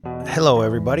Hello,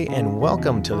 everybody, and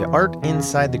welcome to the Art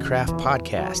Inside the Craft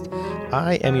podcast.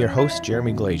 I am your host,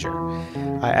 Jeremy Glazier.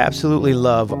 I absolutely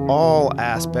love all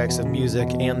aspects of music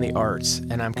and the arts,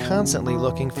 and I'm constantly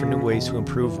looking for new ways to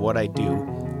improve what I do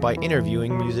by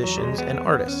interviewing musicians and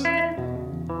artists.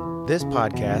 This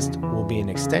podcast will be an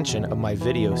extension of my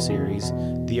video series,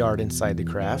 The Art Inside the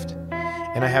Craft,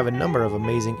 and I have a number of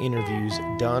amazing interviews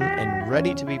done and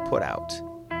ready to be put out.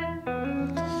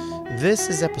 This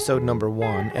is episode number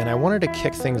 1, and I wanted to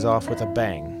kick things off with a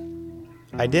bang.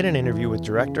 I did an interview with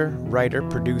director, writer,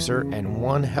 producer, and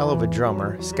one hell of a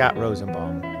drummer, Scott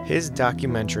Rosenbaum. His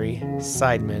documentary,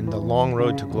 Sidemen-Long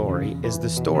Road to Glory, is the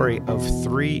story of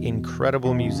 3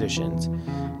 incredible musicians,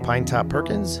 Pinetop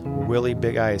Perkins, Willie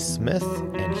Big Eyes Smith,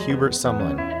 and Hubert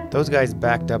Sumlin. Those guys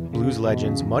backed up blues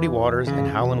legends Muddy Waters and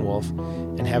Howlin' Wolf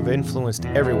and have influenced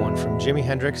everyone from Jimi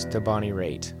Hendrix to Bonnie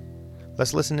Raitt.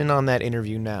 Let's listen in on that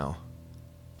interview now.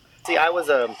 See, I was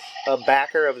a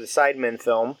backer of the Sidemen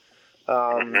film,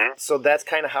 so that's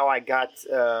kind of how I got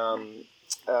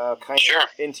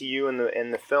into you in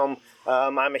the film.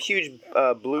 I'm a huge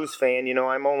blues fan. You know,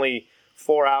 I'm only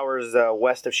 4 hours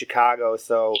west of Chicago,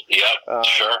 so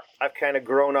I've kind of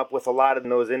grown up with a lot of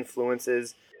those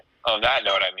influences. On that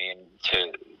note, I mean,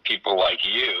 to people like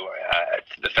you,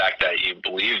 the fact that you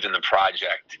believed in the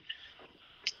project,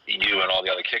 you and all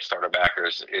the other Kickstarter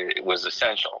backers, it was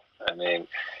essential. I mean,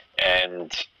 and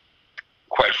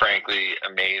quite frankly,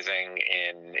 amazing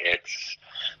in its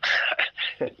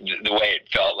the way it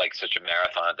felt like such a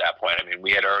marathon at that point. I mean,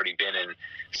 we had already been in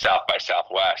South by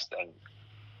Southwest and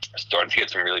started to get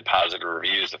some really positive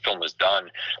reviews. The film was done,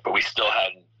 but we still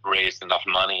hadn't raised enough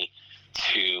money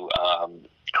to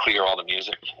clear all the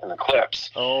music and the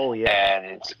clips. Oh, yeah.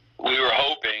 And we were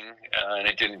hoping, and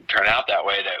it didn't turn out that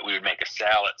way, that we would make a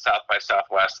sale at South by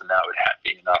Southwest, and that would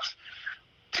be enough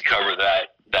to cover that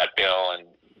bill, and,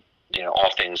 you know,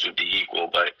 all things would be equal.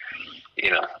 But,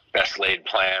 you know, best laid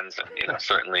plans, and, you know,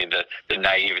 certainly the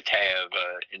naivete of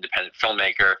an independent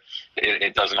filmmaker,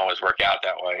 it doesn't always work out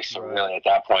that way. So really at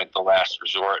that point, the last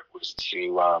resort was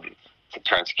to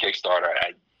turn to Kickstarter.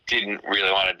 I didn't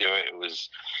really want to do it. It was,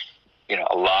 you know,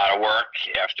 a lot of work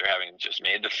after having just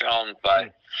made the film,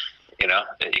 but, you know,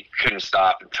 it couldn't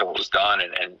stop until it was done.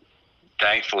 And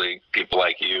thankfully, people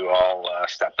like you all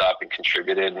stepped up and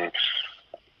contributed and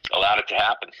allowed it to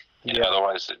happen. You know,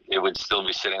 otherwise, it would still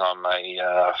be sitting on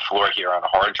my floor here on a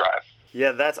hard drive.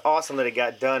 Yeah, that's awesome that it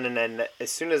got done. And then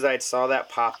as soon as I saw that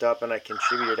popped up and I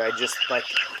contributed, I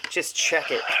just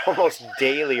check it almost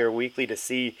daily or weekly to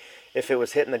see if it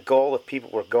was hitting the goal, if people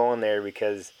were going there,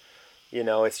 because, you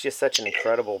know, it's just such an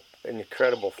incredible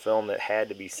film that had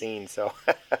to be seen. So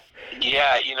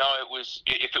yeah, you know, it was,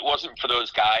 if it wasn't for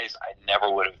those guys, I never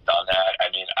would have done that.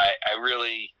 I mean, I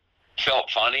really felt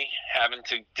funny having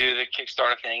to do the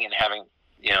Kickstarter thing and having,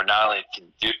 you know, not only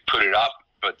to put it up,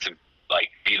 but to like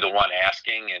be the one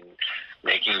asking and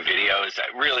making videos.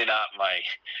 Really not my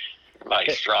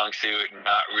strong suit and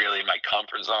not really my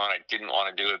comfort zone. I didn't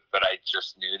want to do it, but I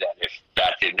just knew that if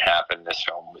that didn't happen, this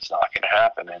film was not going to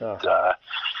happen.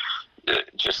 And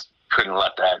just couldn't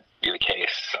let that be the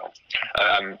case. So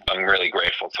I'm really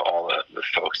grateful to all the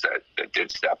folks that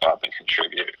did step up and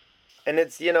contribute. And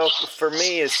it's, you know, for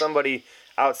me as somebody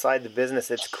outside the business,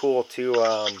 it's cool to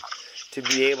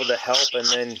be able to help. And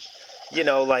then, you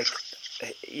know, like,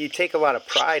 you take a lot of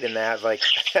pride in that. Like,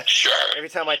 every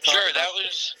time I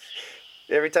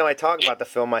talk about the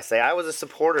film, I say I was a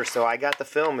supporter, so I got the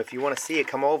film. If you want to see it,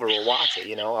 come over, we'll watch it.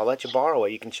 You know, I'll let you borrow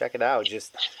it. You can check it out.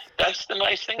 That's the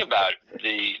nice thing about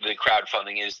the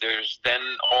crowdfunding is there's then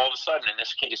all of a sudden, in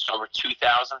this case, over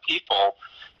 2,000 people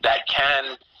that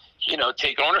can, you know,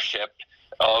 take ownership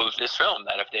of this film,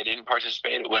 that if they didn't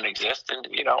participate, it wouldn't exist. And,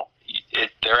 you know,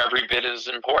 they're every bit as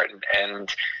important.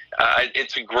 And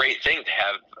it's a great thing to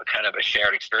have a kind of a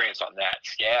shared experience on that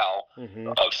scale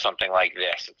of something like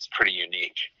this. It's pretty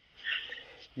unique.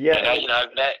 Yeah. And, you know,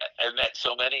 I've met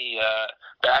so many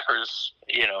backers,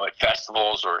 you know, at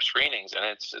festivals or screenings, and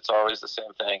it's always the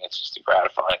same thing. It's just a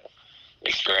gratifying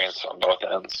experience on both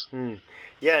ends.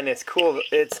 Yeah, and it's cool.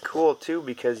 It's cool too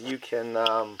because you can,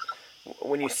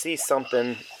 when you see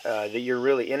something that you're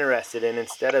really interested in,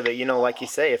 instead of it, you know, like you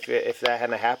say, if that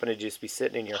hadn't happened, it'd just be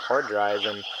sitting in your hard drive.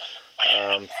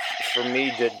 And for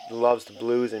me, that loves the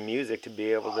blues and music, to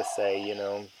be able to say, you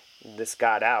know, this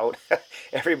got out.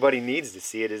 Everybody needs to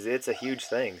see it. It's a huge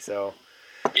thing. So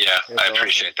yeah, I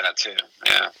appreciate that too.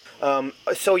 Yeah.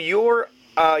 So you're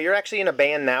actually in a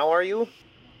band now, are you?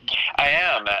 I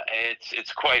am.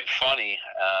 It's quite funny.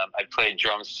 I played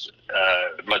drums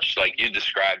much like you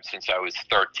described since I was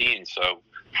 13, so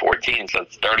 14, so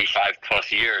it's 35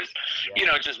 plus years. Yeah. You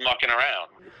know, just mucking around.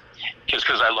 just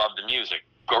because I love the music,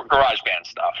 garage band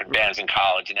stuff and bands in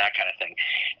college and that kind of thing.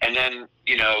 And then,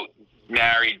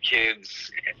 married,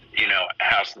 kids,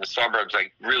 house in the suburbs,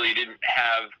 I really didn't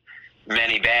have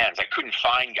many bands. I couldn't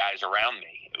find guys around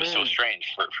me. It was so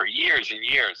strange for years and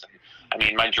years. And I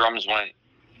mean, my drums went,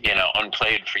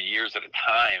 unplayed for years at a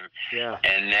time. Yeah.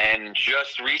 And then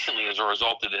just recently, as a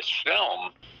result of this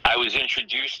film, I was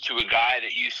introduced to a guy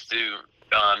that used to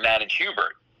manage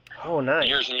Hubert. Oh, nice.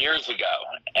 Years and years ago.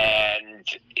 And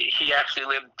he actually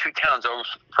lived 2 towns over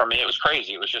from me. It was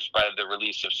crazy. It was just by the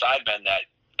release of Sidemen that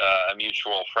a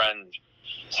mutual friend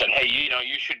said, hey,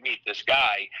 you should meet this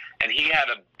guy. And he had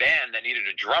a band that needed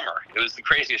a drummer. It was the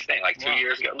craziest thing, like 2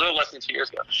 years ago, a little less than 2 years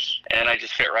ago. And I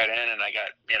just fit right in, and I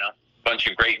got, a bunch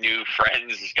of great new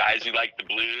friends, guys who like the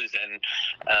blues, and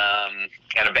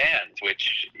a band,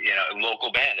 which, a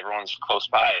local band. Everyone's close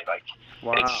by. Like,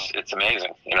 wow. It's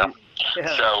amazing,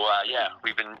 Yeah. So,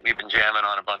 we've been jamming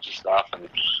on a bunch of stuff, and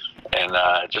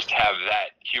just have that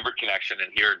Hubert connection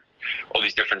and hear all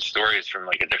these different stories from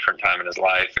like a different time in his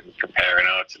life and compare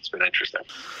notes. It's been interesting.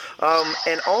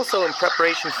 And also in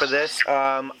preparation for this,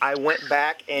 I went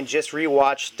back and just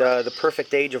rewatched The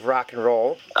Perfect Age of Rock and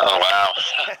Roll. Oh, wow.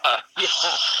 Yeah,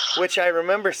 which I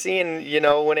remember seeing,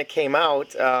 when it came out.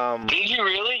 Did you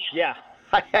really? Yeah,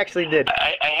 I actually did.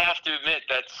 I have to admit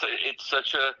it's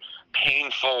such a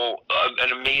painful,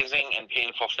 an amazing and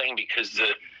painful thing, because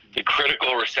the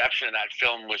critical reception of that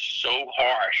film was so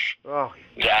harsh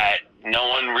that no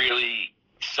one really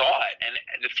saw it.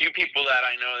 And the few people that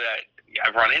I know that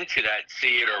I've run into that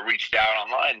see it or reached out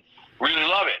online really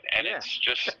love it. And it's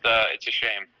just, it's a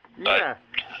shame. But,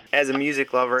 as a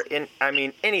music lover,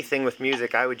 anything with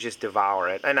music, I would just devour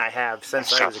it. And I have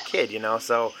since I was a kid,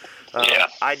 so...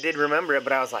 I did remember it,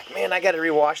 but I was like, man, I got to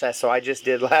rewatch that, so I just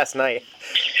did last night.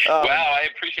 Wow, I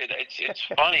appreciate that. It's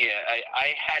funny.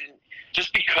 I hadn't,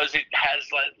 just because it has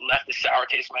left a sour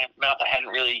taste in my mouth, I hadn't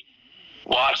really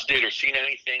watched it or seen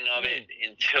anything of it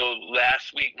until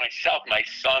last week myself. My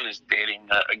son is dating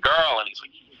a girl, and he's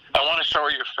like, I want to show her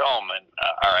your film. And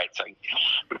all right, so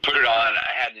we put it on.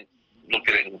 I hadn't looked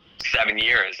at it in 7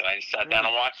 years, and I just sat down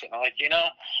and watched it. And I'm like, it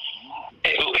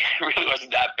really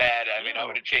wasn't that bad. I mean, I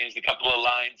would have changed a couple of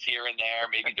lines here and there,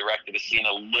 maybe directed a scene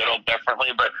a little differently,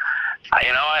 but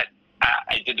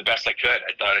I did the best I could.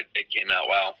 I thought it came out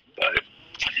well, but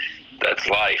that's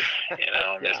life,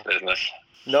 in this business.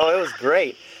 No, it was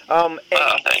great.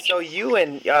 So you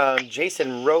and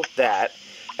Jason wrote that.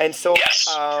 And so, yes.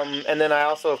 And then I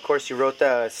also, of course, you wrote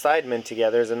the Sidemen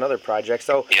together as another project.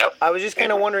 So I was just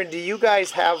kind of wondering, do you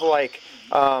guys have like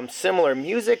similar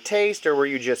music taste, or were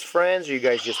you just friends, or you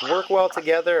guys just work well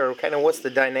together, or kind of what's the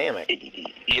dynamic?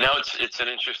 It's an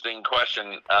interesting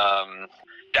question.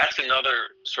 That's another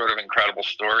sort of incredible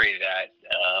story that,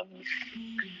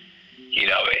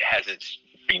 it has its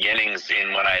beginnings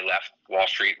in when I left Wall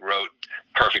Street, wrote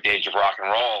Perfect Age of Rock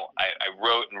and Roll. I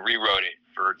wrote and rewrote it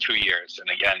for 2 years. And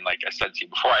again, like I said to you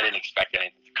before, I didn't expect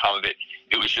anything to come of it.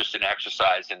 It was just an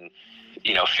exercise in,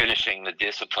 finishing the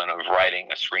discipline of writing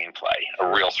a screenplay, a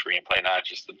real screenplay, not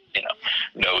just,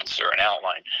 notes or an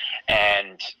outline.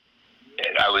 And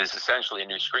I was essentially a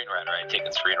new screenwriter. I had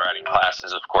taken screenwriting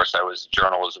classes. Of course, I was a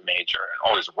journalism major and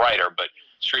always a writer, but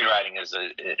screenwriting is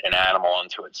an animal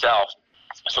unto itself.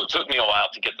 So it took me a while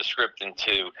to get the script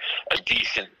into a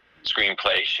decent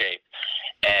screenplay shape.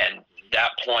 And at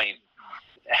that point,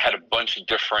 I had a bunch of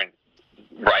different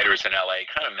writers in LA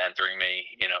kind of mentoring me,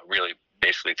 really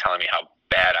basically telling me how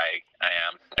bad I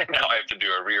am. And now I have to do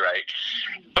a rewrite.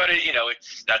 But,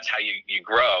 that's how you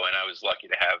grow. And I was lucky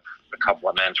to have a couple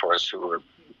of mentors who were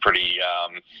pretty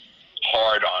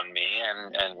hard on me,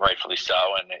 and rightfully so,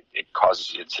 and it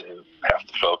causes you to have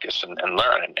to focus and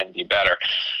learn and be better.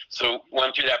 So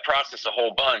went through that process a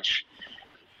whole bunch.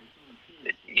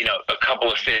 A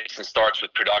couple of fits and starts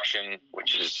with production,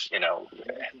 which is,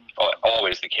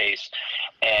 always the case.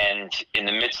 And in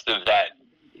the midst of that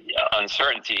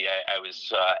uncertainty, I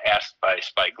was asked by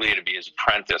Spike Lee to be his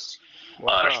apprentice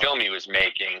on a film he was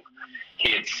making.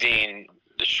 He had seen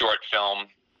the short film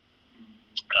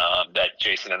that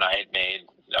Jason and I had made.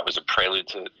 That was a prelude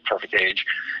to Perfect Age.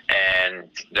 And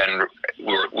then we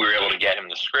were able to get him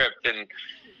the script, and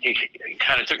he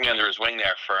kind of took me under his wing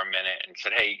there for a minute and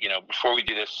said, hey, before we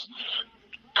do this,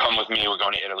 come with me. We're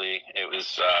going to Italy. It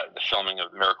was the filming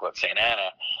of Miracle at St.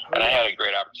 Anna. And I had a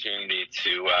great opportunity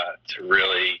to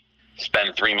really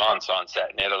spend 3 months on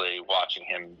set in Italy watching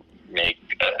him make,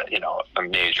 a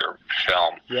major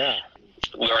film. Yeah.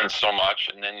 Learned so much,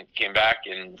 and then came back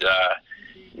and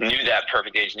knew that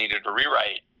Perfect Age needed a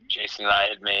rewrite. Jason and I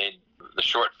had made the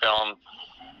short film,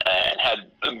 and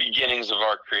had the beginnings of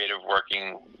our creative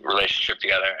working relationship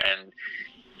together. And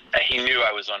he knew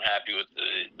I was unhappy with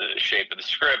the shape of the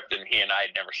script, and he and I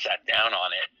had never sat down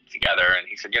on it together. And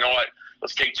he said, you know what,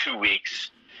 let's take 2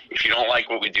 weeks. If you don't like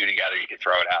what we do together, you can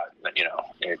throw it out. You know,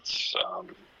 it's,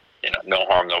 no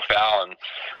harm, no foul. And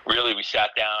really, we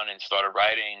sat down and started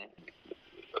writing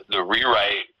the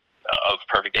rewrite of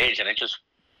Perfect Age, and it just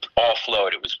all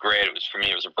flowed. It was great. It was, for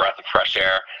me, it was a breath of fresh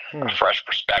air, a fresh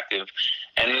perspective.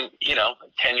 And,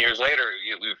 10 years later,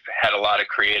 we've had a lot of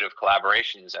creative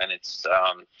collaborations, and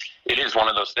it is one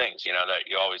of those things, that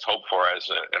you always hope for as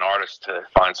an artist, to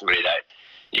find somebody that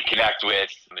you connect with.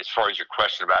 As far as your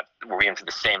question about were we into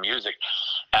the same music,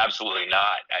 absolutely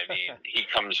not. I mean, he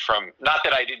comes from, not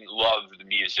that I didn't love the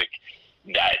music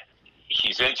that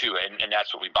he's into, and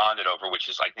that's what we bonded over, which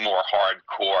is like more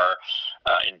hardcore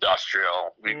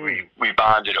industrial. We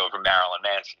bonded over Marilyn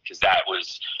Manson, because that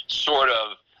was sort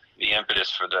of the impetus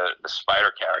for the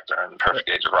Spider character in Perfect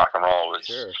Age of Rock and Roll.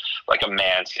 Was like a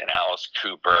Manson, Alice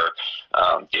Cooper,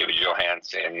 David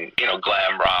Johansen,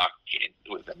 glam rock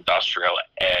with industrial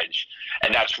edge,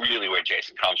 and that's really where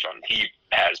Jason comes from. He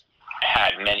has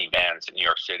had many bands in New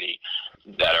York City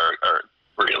that are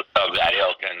really of that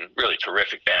ilk, and really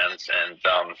terrific bands. And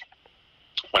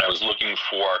when I was looking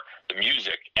for the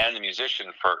music and the musician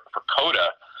for Coda,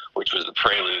 which was the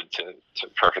prelude to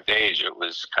Perfect Age, it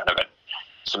was kind of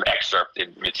some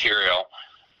excerpted material.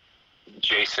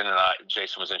 Jason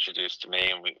was introduced to me,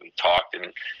 and we talked,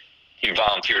 and he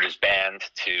volunteered his band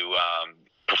to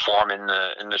perform in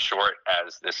the short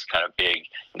as this kind of big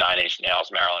Nine Inch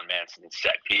Nails Marilyn Manson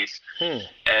set piece.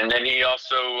 And then he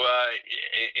also,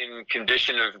 in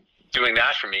condition of doing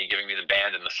that for me, giving me the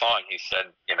band and the song, he said,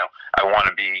 I want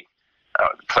to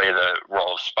play the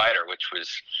role of Spider, which was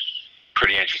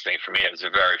pretty interesting for me. It was the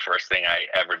very first thing I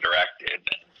ever directed.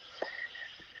 And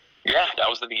yeah, that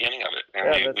was the beginning of it.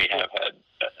 And we have had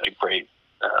a great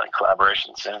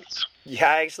collaboration since.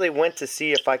 Yeah, I actually went to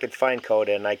see if I could find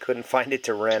Coda, and I couldn't find it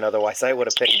to rent. Otherwise, I would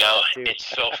have picked it up too. It's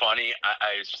so funny.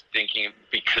 I was thinking,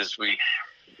 because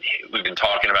we've been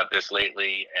talking about this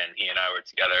lately, and he and I were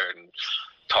together and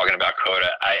talking about Coda.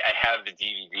 I have the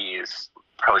DVDs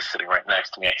probably sitting right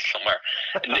next to me somewhere.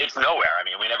 It's nowhere. I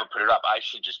mean, we never put it up. I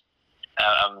should just.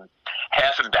 I'm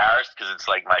half embarrassed, because it's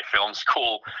like my film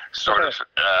school sort of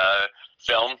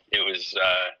film. It was.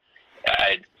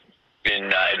 I'd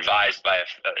been advised by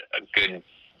a good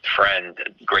friend,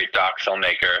 a great doc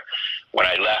filmmaker, when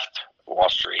I left Wall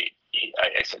Street.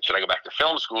 I said, should I go back to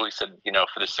film school? He said,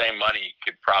 for the same money, you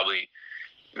could probably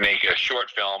make a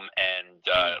short film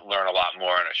and learn a lot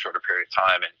more in a shorter period of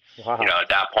time. And, at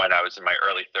that point, I was in my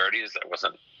early 30s. I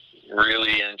wasn't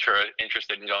really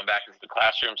interested in going back into the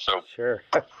classroom. So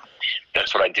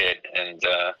that's what I did. And,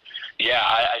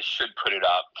 I should put it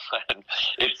up.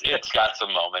 It's got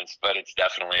some moments, but it's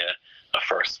definitely a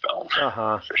first film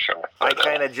for sure. But, I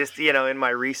kind of just, in my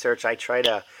research, I try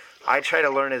to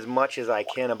learn as much as I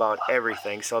can about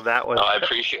everything. So that was. Oh, I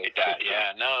appreciate that.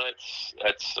 Yeah, no,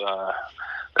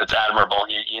 that's admirable.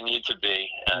 You need to be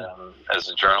as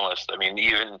a journalist. I mean,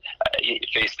 even you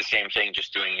face the same thing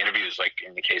just doing interviews, like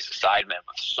in the case of Sidemen,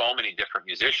 with so many different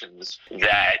musicians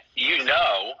that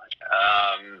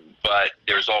but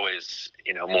there's always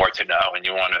more to know, and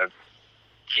you want to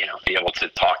be able to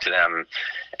talk to them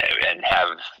and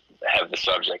have the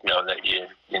subject know that you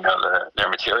know their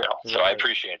material. So I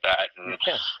appreciate that, and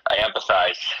I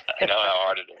empathize. I know how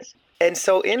hard it is. And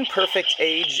so in Perfect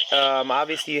Age,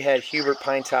 obviously you had Hubert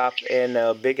Pinetop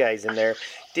and Big Eyes in there.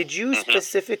 Did you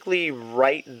specifically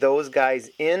write those guys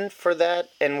in for that?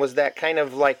 And was that kind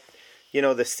of like,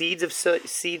 the seeds of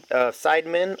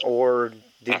Sidemen, or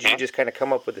did you just kind of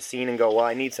come up with a scene and go, well,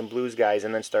 I need some blues guys,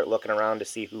 and then start looking around to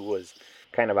see who was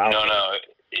kind of out there? No.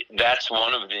 That's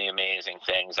one of the amazing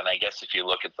things, and I guess if you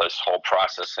look at this whole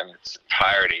process in its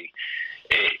entirety,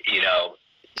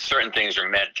 certain things are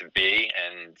meant to be,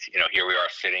 and here we are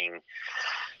sitting,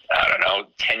 I don't know,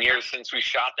 10 years since we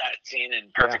shot that scene in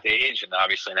Perfect Age, and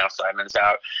obviously now Sidemen's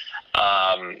out,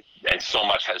 and so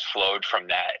much has flowed from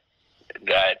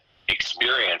that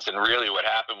experience. And really what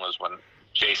happened was, when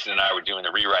Jason and I were doing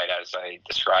the rewrite, as I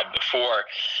described before,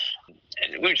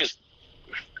 and we were just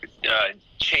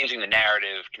changing the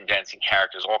narrative, condensing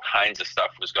characters, all kinds of stuff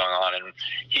was going on, and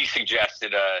he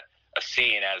suggested a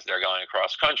scene as they're going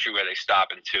across country where they stop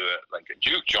into a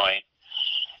juke joint,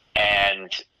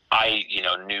 and I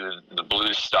knew the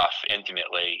blues stuff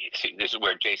intimately. See, this is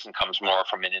where Jason comes more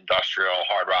from an industrial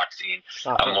hard rock scene.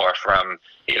 I'm more from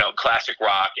classic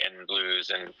rock and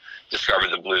blues, and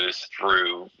discovered the blues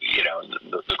through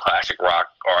the classic rock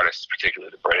artists,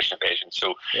 particularly the British invasion.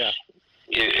 So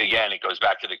again, it goes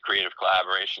back to the creative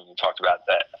collaboration. You talked about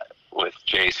that with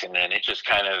Jason, and it just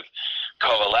kind of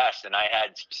coalesced. And I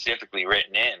had specifically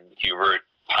written in Hubert,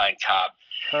 Pine Top,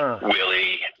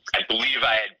 Willie. I believe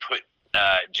I had put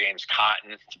James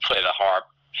Cotton to play the harp,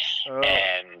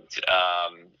 and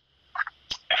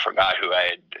I forgot who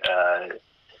I had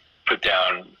put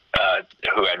down,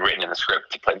 who I'd written in the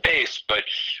script to play bass. But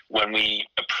when we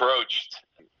approached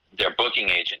their booking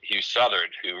agent, Hugh Southard,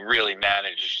 who really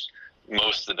managed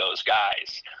most of those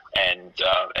guys and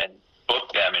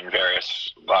booked them in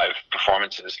various live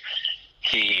performances,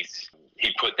 he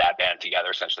put that band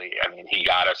together essentially. I mean, he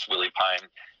got us Willie Pine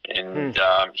and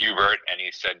Hubert, and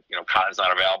he said, Cotton's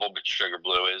not available, but Sugar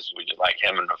Blue is. Would you like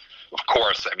him? And of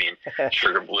course, I mean,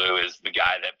 Sugar Blue is the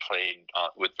guy that played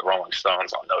with the Rolling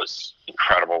Stones on those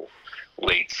incredible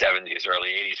late 70s, early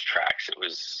 80s tracks. It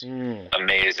was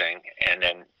amazing. And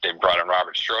then they brought in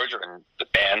Robert Stroger, and the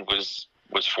band was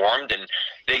formed, and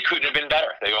they couldn't have been better.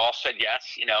 They all said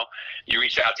yes. You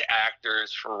reach out to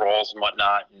actors for roles and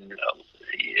whatnot, and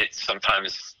it's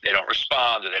sometimes they don't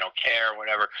respond or they don't care or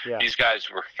whatever. Yeah. These guys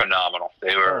were phenomenal.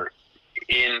 They were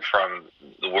in from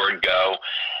the word go,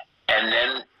 and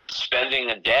then spending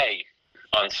a day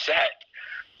on set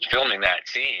filming that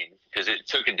scene, because it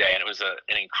took a day, and it was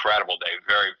an incredible day,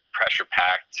 very pressure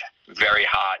packed, very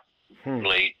hot,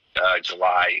 late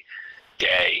July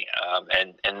day,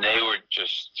 and they were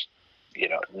just,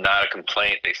 not a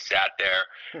complaint. They sat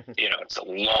there. It's a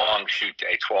long shoot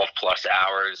day, 12 plus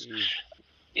hours.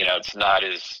 It's not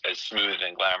as smooth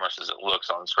and glamorous as it looks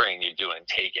on screen. You're doing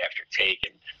take after take,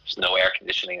 and there's no air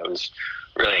conditioning. It was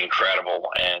really incredible.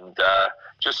 And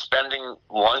just spending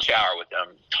lunch hour with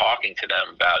them, talking to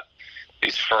them about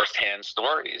these firsthand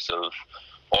stories of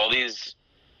all these,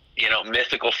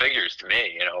 mythical figures to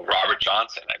me. Robert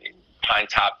Johnson. I mean, Pine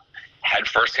Top had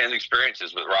firsthand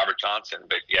experiences with Robert Johnson,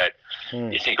 but yet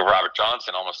you think of Robert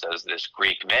Johnson almost as this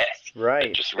Greek myth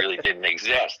that just really didn't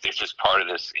exist. It's just part of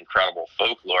this incredible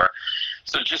folklore.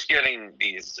 So just getting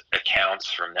these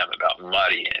accounts from them about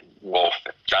Muddy and Wolf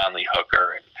and John Lee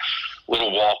Hooker and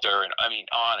Little Walter, and I mean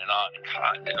on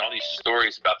and all these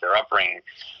stories about their upbringing,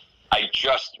 I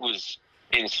just was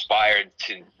inspired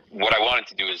to, what I wanted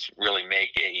to do is really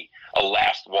make a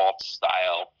Last Waltz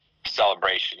style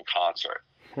celebration concert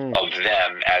of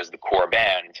them as the core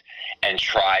band, and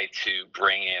try to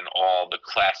bring in all the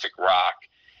classic rock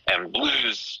and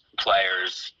blues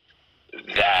players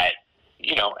that,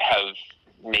 have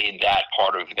made that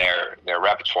part of their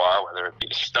repertoire, whether it be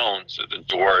the Stones or the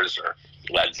Doors or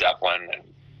Led Zeppelin and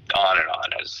on,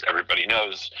 as everybody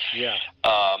knows. Yeah.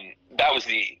 That was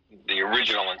the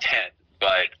original intent,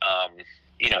 but,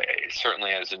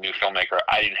 certainly as a new filmmaker,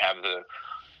 I didn't have the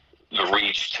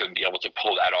reach to be able to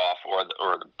pull that off,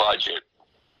 or the budget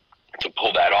to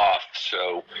pull that off.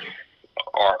 So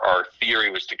our theory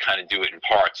was to kind of do it in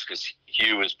parts, because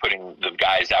Hugh was putting the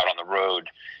guys out on the road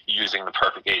using The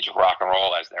Perfect Age of Rock and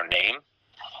Roll as their name,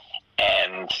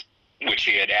 and which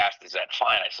he had asked, is that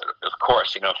fine? I said, of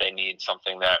course, if they need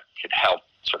something that could help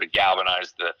sort of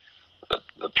galvanize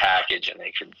the package, and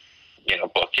they could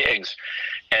book gigs.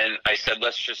 And I said,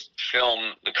 let's just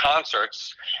film the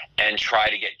concerts and try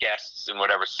to get guests in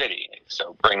whatever city.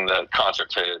 So bring the concert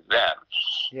to them.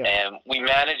 Yeah. And we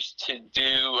managed to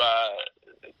do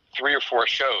 3 or 4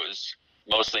 shows,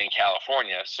 mostly in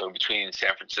California. So between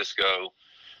San Francisco,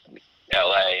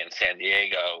 LA, and San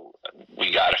Diego,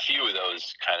 we got a few of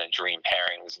those kind of dream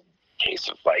pairings. In case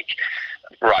of like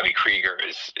Robbie Krieger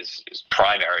is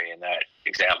primary in that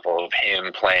example of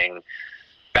him playing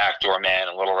Backdoor Man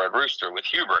and Little Red Rooster with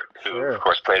Hubert, who of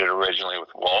course played it originally with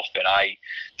Wolf, and I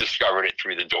discovered it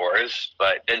through the Doors.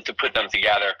 But then to put them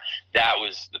together, that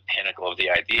was the pinnacle of the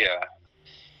idea.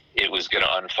 It was going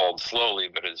to unfold slowly,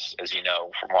 but as you know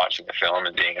from watching the film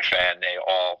and being a fan, they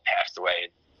all passed away in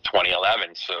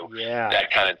 2011. So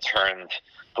that kind of turned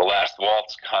the Last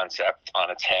Waltz concept on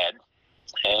its head.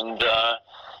 And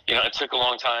it took a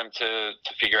long time to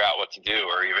figure out what to do,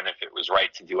 or even if it was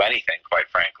right to do anything, quite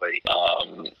frankly,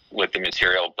 with the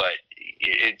material. But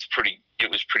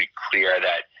it was pretty clear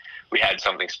that we had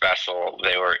something special.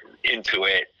 They were into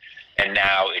it, and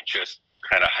now it just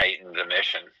kind of heightened the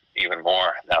mission even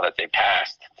more now that they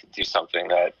passed, to do something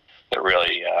that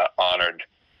really honored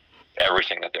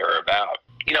everything that they were about.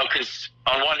 Because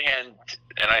on one hand,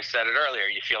 and I said it earlier,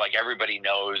 you feel like everybody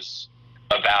knows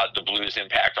about the blues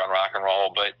impact on rock and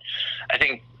roll, but I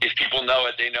think if people know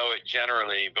it, they know it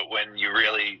generally. But when you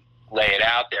really lay it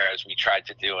out there, as we tried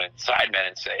to do in Sidemen,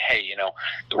 and say, hey,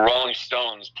 the Rolling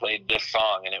Stones played this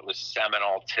song and it was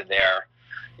seminal to their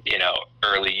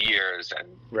early years, and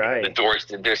the Doors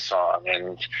did this song,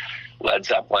 and Led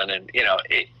Zeppelin, and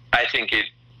I think it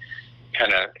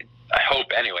kind of, I hope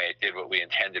anyway, it did what we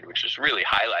intended, which was really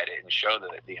highlight it and show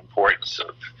the importance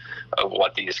of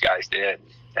what these guys did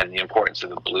and the importance of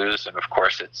the blues, and of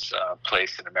course its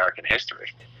place in American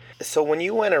history. So when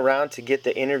you went around to get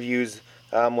the interviews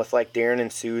with like Darren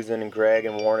and Susan and Greg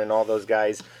and Warren and all those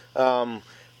guys,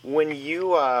 when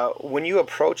you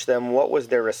approached them, what was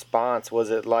their response? Was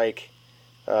it like,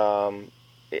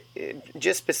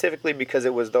 just specifically because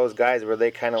it was those guys, were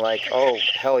they kind of like, oh,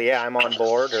 hell yeah, I'm on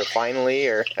board, or finally,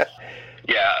 or?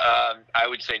 Yeah, I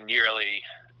would say nearly,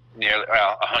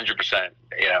 well, 100%.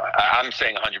 You know, I'm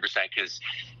saying 100% because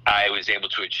I was able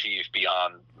to achieve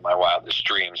beyond my wildest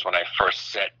dreams. When I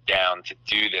first sat down to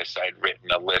do this, I'd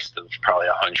written a list of probably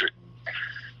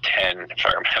 110, if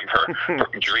I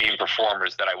remember, dream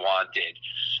performers that I wanted,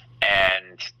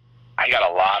 and I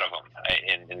got a lot of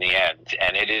them in the end.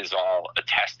 And it is all a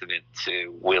testament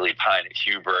to Willie Pine and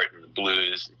Hubert and the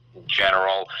blues in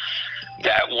general,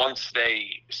 that once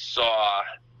they saw,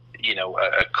 you know,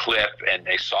 a clip and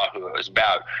they saw who it was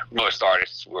about, most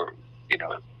artists were, you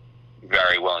know,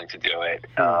 very willing to do it.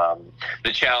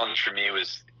 The challenge for me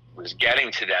was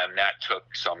getting to them. That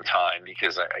took some time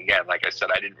because, again, like I said,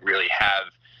 I didn't really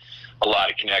have a lot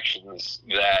of connections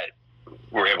that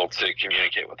were able to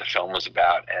communicate what the film was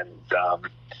about. And,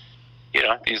 you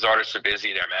know, these artists are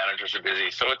busy, their managers are busy,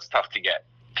 so it's tough to get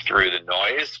through the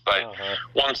noise. But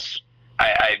once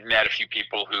I met a few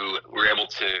people who were able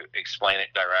to explain it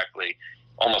directly,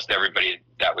 almost everybody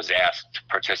that was asked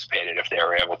participated if they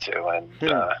were able to. And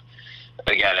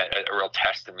again, a real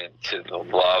testament to the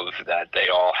love that they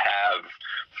all have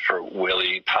for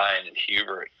Willie Pine and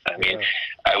Hubert. I mean,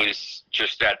 I was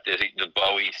just at the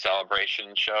Bowie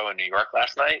celebration show in New York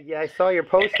last night. Yeah, I saw your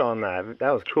post on that.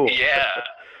 That was cool.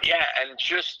 Yeah, and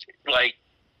just like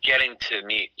getting to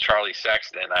meet Charlie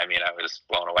Sexton, I mean, I was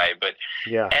blown away. But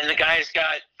and the guy's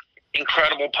got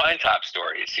incredible Pine Top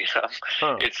stories. You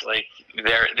know, it's like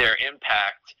their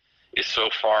impact is so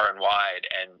far and wide,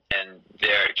 and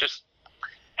they're just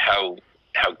how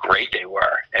great they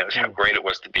were, and it was how great it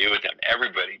was to be with them.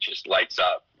 Everybody just lights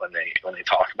up when they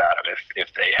talk about them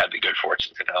if they had the good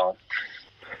fortune to know them.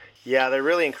 Yeah, they're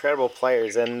really incredible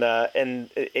players, and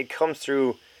it comes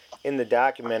through in the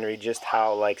documentary just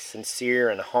how like sincere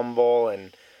and humble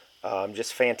and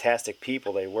just fantastic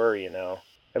people they were. You know,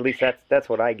 at least that's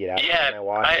what I get out of it when I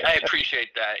watch it. I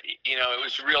appreciate that. You know, it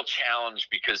was a real challenge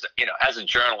because, you know, as a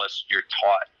journalist, you're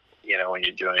taught, you know, when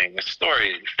you're doing a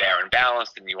story, fair and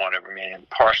balanced, and you want to remain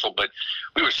impartial. But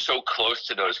we were so close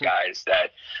to those guys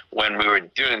that when we were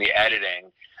doing the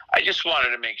editing, I just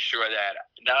wanted to make sure that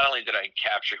not only did I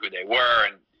capture who they were,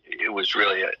 and it was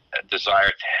really a desire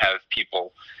to have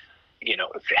people, you know,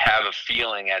 have a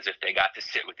feeling as if they got to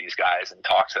sit with these guys and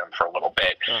talk to them for a little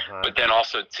bit, but then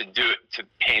also to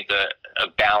paint a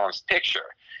balanced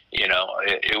picture. You know,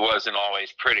 it wasn't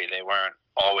always pretty. They weren't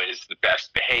always the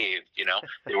best behaved, you know.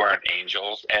 They weren't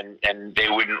angels, and they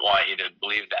wouldn't want you to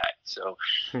believe that. So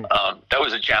that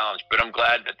was a challenge, but I'm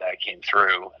glad that came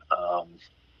through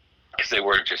because they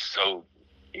were just so,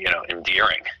 you know,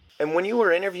 endearing. And when you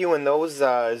were interviewing those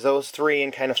three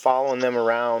and kind of following them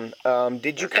around,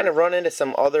 did you kind of run into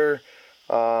some other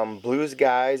blues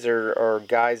guys or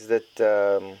guys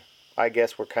that I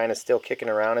guess were kind of still kicking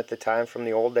around at the time from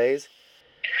the old days?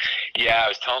 Yeah, I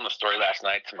was telling the story last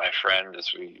night to my friend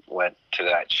as we went to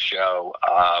that show.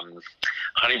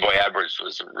 Honey Boy Edwards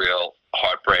was a real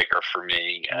heartbreaker for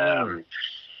me.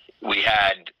 We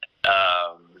had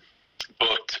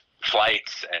booked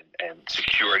flights and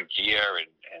secured gear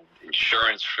and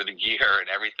insurance for the gear and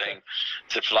everything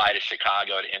to fly to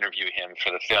Chicago to interview him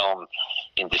for the film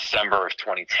in December of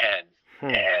 2010.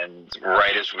 And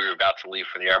right as we were about to leave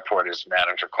for the airport, his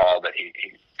manager called that he'd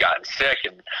gotten sick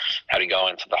and had to go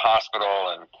into the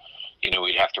hospital, and, you know,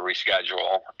 we'd have to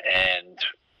reschedule. And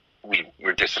we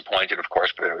were disappointed, of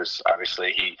course, but it was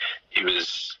obviously he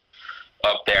was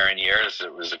up there in years.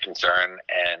 It was a concern,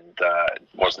 and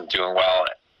wasn't doing well.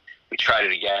 We tried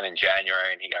it again in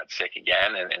January, and he got sick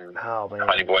again. And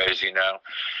Honey Boy, as you know,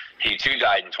 he too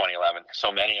died in 2011.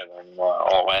 So many of them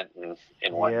all went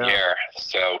in 1 year.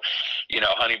 So, you know,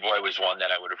 Honey Boy was one that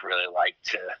I would have really liked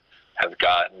to have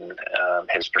gotten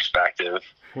his perspective.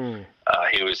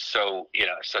 He was so, you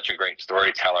know, such a great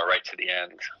storyteller right to the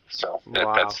end. So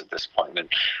that's a disappointment.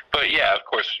 But yeah, of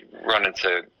course, run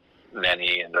into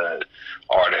many of the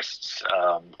artists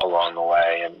along the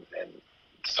way, and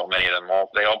so many of them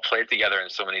they all played together in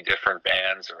so many different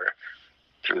bands or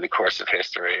through the course of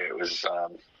history. It was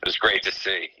great to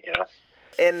see, you know.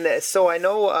 And so I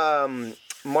know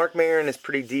Mark Maron is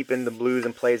pretty deep in the blues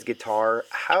and plays guitar.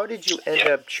 How did you end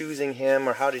up choosing him,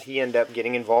 or how did he end up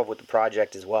getting involved with the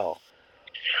project as well?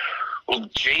 Well,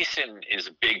 Jason is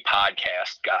a big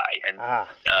podcast guy, and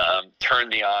turned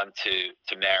me on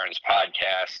to Maron's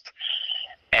podcast,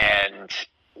 and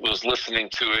was listening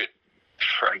to it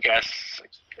for, I guess,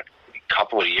 a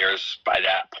couple of years by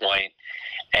that point.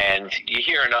 And you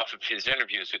hear enough of his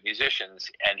interviews with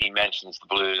musicians, and he mentions the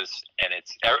blues, and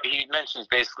he mentions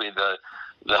basically the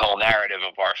whole narrative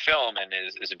of our film, and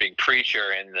is a big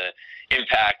preacher in the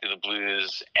impact of the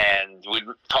blues, and would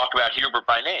talk about Hubert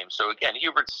by name. So again,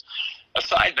 Hubert's a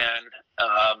sideman.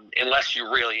 Unless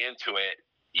you're really into it,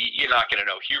 you're not going to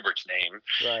know Hubert's name.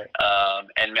 Right.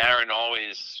 And Maron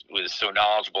always was so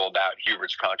knowledgeable about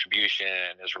Hubert's contribution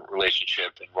and his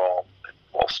relationship and role in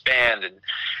Wolf's band. And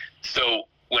so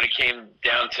when it came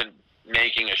down to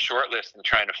making a short list and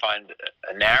trying to find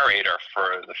a narrator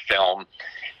for the film,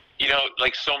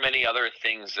 like so many other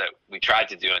things that we tried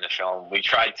to do in the film, we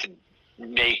tried to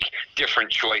make different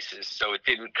choices so it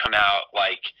didn't come out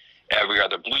like every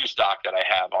other blues doc that I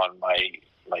have on my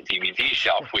DVD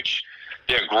shelf, which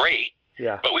they're great.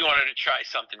 Yeah. But we wanted to try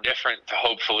something different to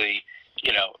hopefully,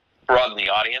 broaden the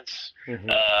audience,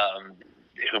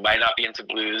 who might not be into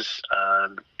blues.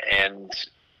 And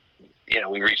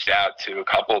we reached out to a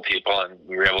couple of people, and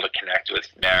we were able to connect with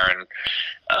Maron,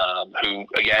 who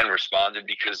again responded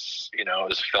because it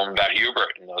was a film about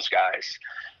Hubert and those guys.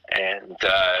 And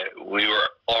we were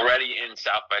already in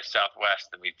South by Southwest,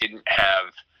 and we didn't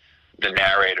have the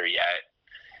narrator yet.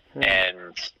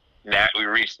 And we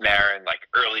reached Maron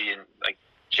early in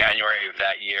January of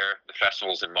that year. The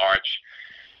festival's in March.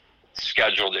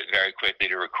 Scheduled it very quickly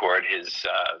to record his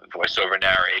voiceover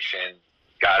narration.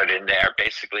 Got it in there.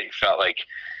 Basically, felt like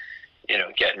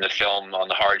getting the film on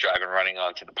the hard drive and running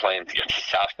onto the plane to get to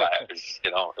South by.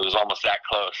 It was almost that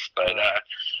close. But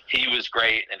he was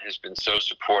great and has been so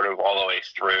supportive all the way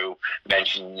through,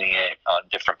 mentioning it on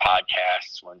different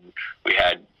podcasts when we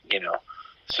had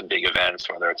some big events,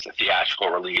 whether it's the theatrical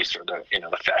release or the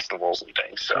the festivals and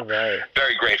things. So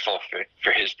very grateful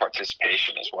for his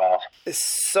participation as well.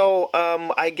 So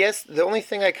I guess the only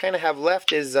thing I kind of have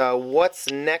left is what's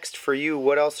next for you?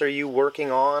 What else are you working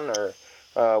on,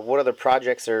 or what other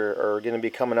projects are going to be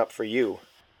coming up for you?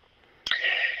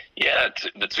 Yeah,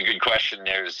 that's a good question.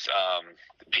 There's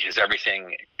because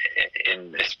everything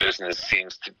in this business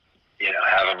seems to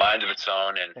have a mind of its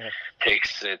own and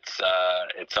takes its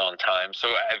own time. So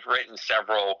I've written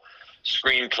several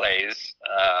screenplays,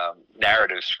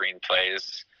 narrative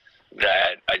screenplays,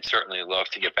 that I'd certainly love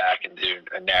to get back and do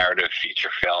a narrative feature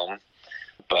film,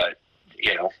 but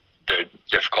they're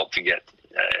difficult to get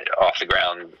off the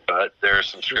ground. But there are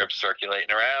some scripts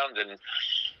circulating around, and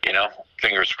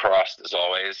fingers crossed as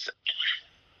always.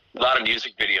 A lot of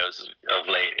music videos of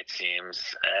late, it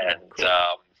seems, and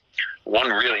one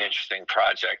really interesting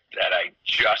project that I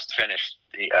just finished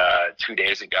 2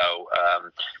 days ago.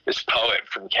 This poet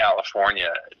from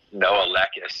California, Noah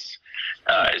Lekis,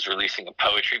 is releasing a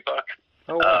poetry book.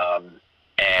 Oh, wow.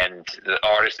 And the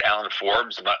artist Alan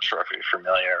Forbes, I'm not sure if you're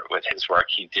familiar with his work.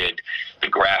 He did the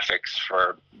graphics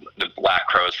for the Black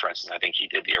Crowes, for instance. I think he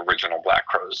did the original Black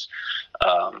Crowes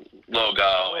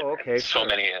logo, and so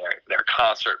many of their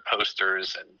concert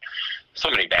posters, and so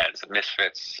many bands, the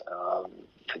Misfits,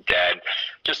 the Dead,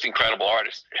 just incredible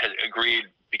artists, had agreed,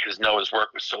 because Noah's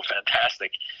work was so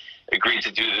fantastic, agreed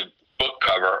to do the book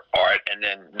cover art. And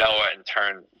then Noah in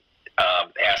turn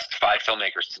asked 5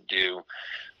 filmmakers to do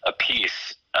a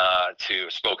piece to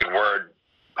a spoken word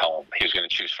poem. He was going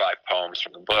to choose 5 poems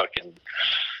from the book, and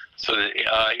so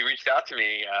he reached out to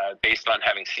me based on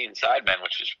having seen Sidemen,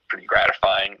 which is pretty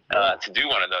gratifying, to do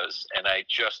one of those. And I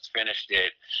just finished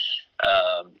it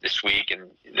this week, and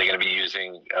they're going to be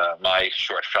using my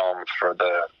short film for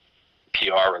the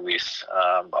PR release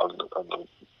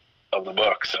of the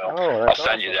book. So I'll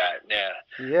send you that.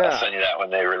 Yeah, I'll send you that when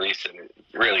they release it.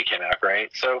 It really came out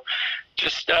great. So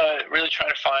just really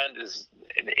trying to find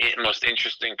the most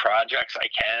interesting projects I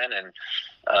can,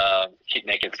 and keep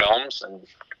making films, and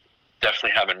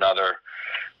definitely have another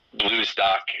blues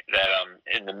doc that I'm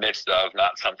in the midst of.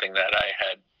 Not something that I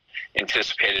had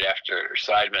anticipated after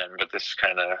Sidemen, but this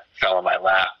kind of fell in my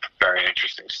lap. Very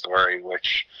interesting story,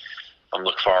 which I'm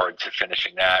looking forward to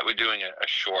finishing that. We're doing a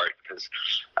short because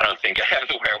I don't think I have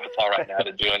the wherewithal right now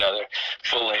to do another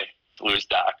full-length blues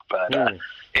doc, but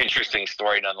interesting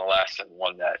story nonetheless, and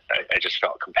one that I just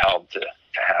felt compelled to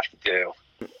have to do.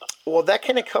 Well, that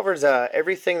kind of covers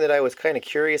everything that I was kind of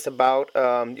curious about.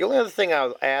 The only other thing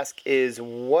I'll ask is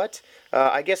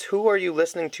I guess, who are you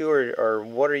listening to, or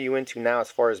what are you into now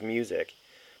as far as music?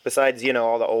 Besides,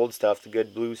 all the old stuff, the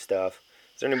good blues stuff.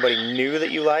 there anybody new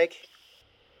that you like?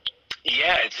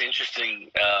 Yeah, it's interesting.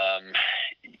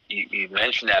 You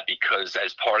mentioned that because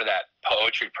as part of that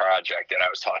poetry project that I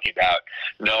was talking about,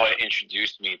 Noah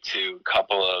introduced me to a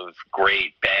couple of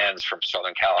great bands from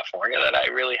Southern California that I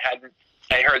really hadn't.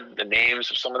 I heard the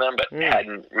names of some of them, but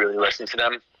hadn't really listened to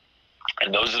them.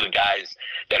 And those are the guys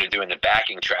that are doing the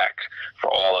backing track for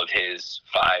all of his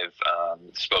 5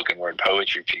 spoken word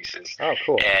poetry pieces. Oh,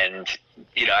 cool. And,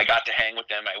 I got to hang with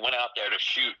them. I went out there to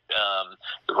shoot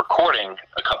the recording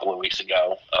a couple of weeks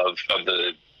ago of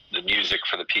the music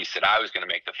for the piece that I was going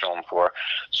to make the film for.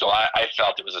 So I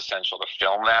felt it was essential to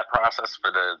film that process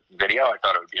for the video. I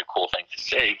thought it would be a cool thing to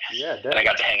see. Yeah, definitely. And I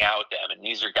got to hang out with them. And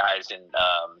these are guys in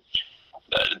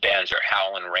the bands are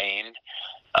Howlin' Rain,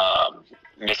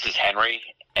 Mrs. Henry,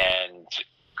 and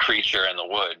Creature in the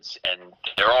Woods, and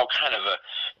they're all kind of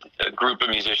a group of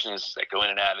musicians that go in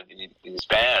and out of these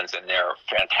bands, and they're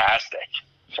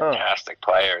fantastic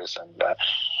players. And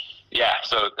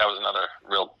so that was another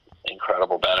real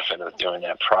incredible benefit of doing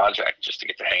that project, just to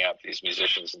get to hang out with these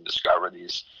musicians and discover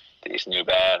these new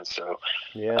bands. So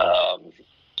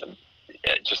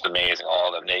just amazing,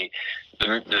 all of them.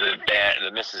 The band,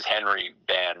 the Mrs. Henry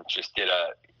band, just did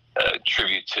a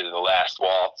tribute to The Last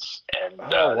Waltz, and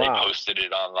they posted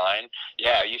it online.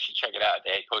 Yeah, you should check it out.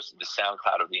 They posted the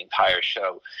SoundCloud of the entire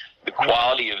show. The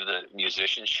quality of the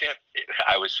musicianship,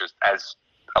 I was just, as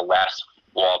a Last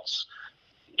Waltz,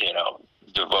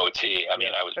 devotee,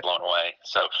 I was blown away.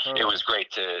 So it was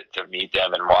great to meet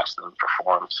them and watch them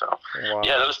perform. So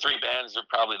those 3 bands are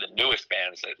probably the newest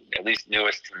bands, at least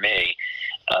newest to me.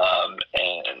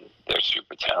 And they're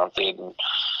super talented. And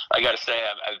I got to say,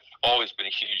 I've always been a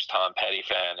huge Tom Petty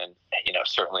fan, and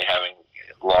certainly having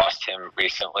lost him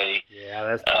recently. Yeah,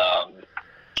 that's.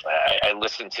 I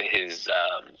listened to his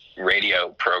radio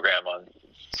program on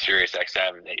Sirius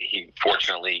XM. He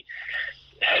fortunately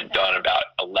had done about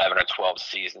 11 or 12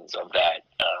 seasons of that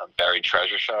Buried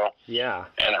Treasure show. Yeah.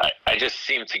 And I just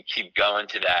seem to keep going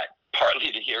to that,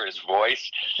 partly to hear his voice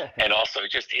and also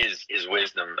just his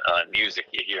wisdom on music.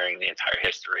 You're hearing the entire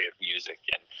history of music,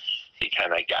 and he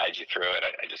kind of guides you through it.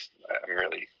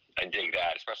 I dig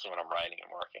that, especially when I'm writing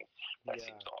and working. That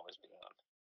seems to always be on.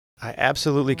 I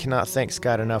absolutely cannot thank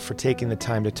Scott enough for taking the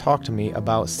time to talk to me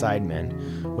about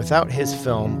Sidemen. Without his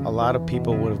film, a lot of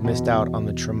people would have missed out on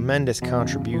the tremendous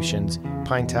contributions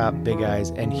Pinetop, Big Eyes,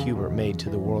 and Hubert made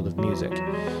to the world of music.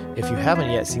 If you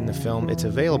haven't yet seen the film, it's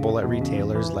available at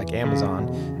retailers like Amazon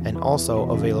and also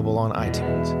available on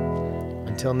iTunes.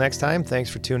 Until next time, thanks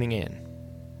for tuning in.